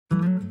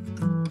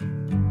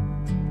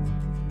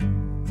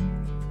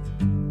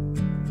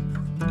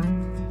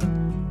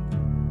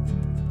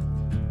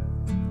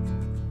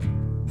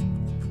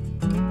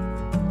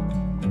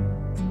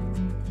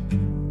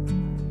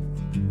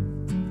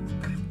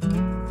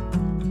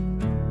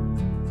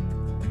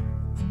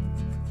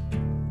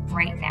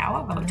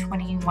now, about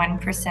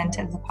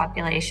 21% of the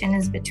population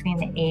is between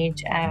the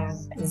age of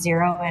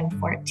 0 and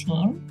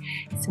 14.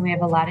 So we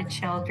have a lot of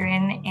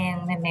children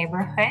in the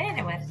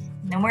neighborhood with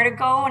nowhere to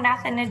go,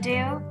 nothing to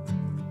do.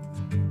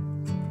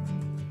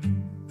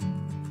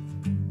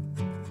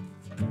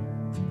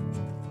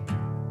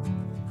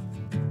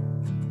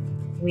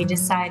 We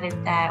decided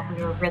that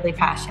we were really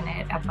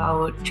passionate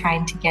about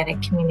trying to get a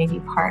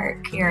community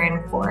park here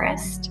in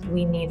Forrest.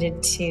 We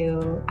needed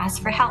to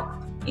ask for help.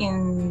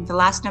 In the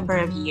last number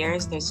of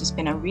years, there's just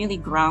been a really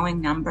growing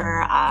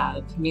number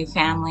of new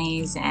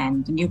families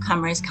and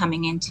newcomers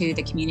coming into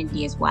the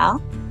community as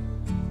well.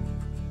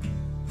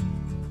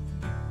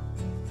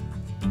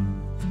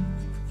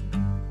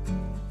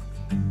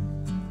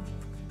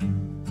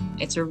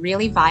 It's a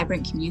really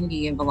vibrant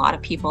community of a lot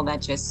of people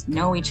that just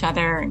know each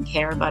other and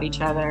care about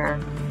each other.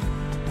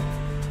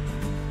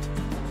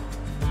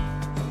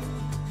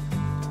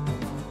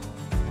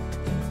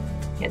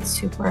 It's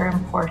super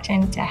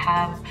important to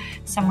have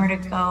somewhere to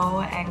go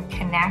and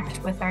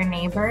connect with our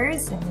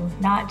neighbors, and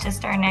not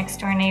just our next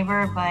door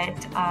neighbor,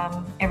 but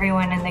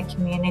everyone in the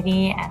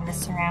community and the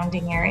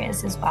surrounding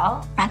areas as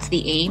well. That's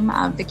the aim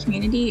of the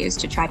community, is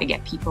to try to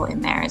get people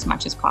in there as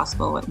much as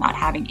possible with not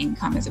having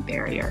income as a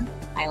barrier.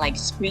 I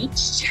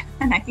screeched,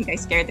 and I think I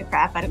scared the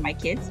crap out of my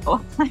kids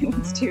while I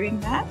was doing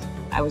that.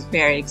 I was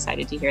very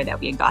excited to hear that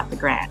we had got the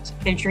grant.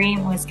 The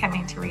dream was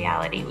coming to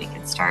reality. We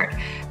could start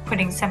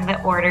putting some of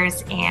the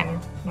orders in.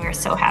 We were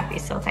so happy,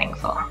 so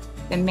thankful.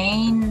 The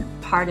main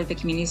part of the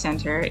community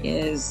center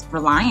is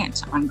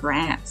reliant on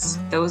grants.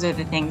 Those are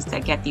the things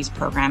that get these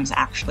programs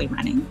actually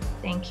running.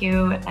 Thank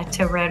you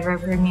to Red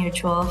River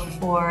Mutual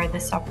for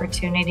this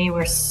opportunity.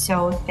 We're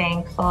so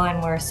thankful,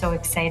 and we're so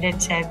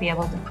excited to be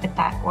able to put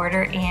that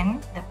order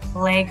in. The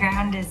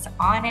playground is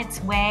on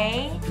its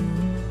way.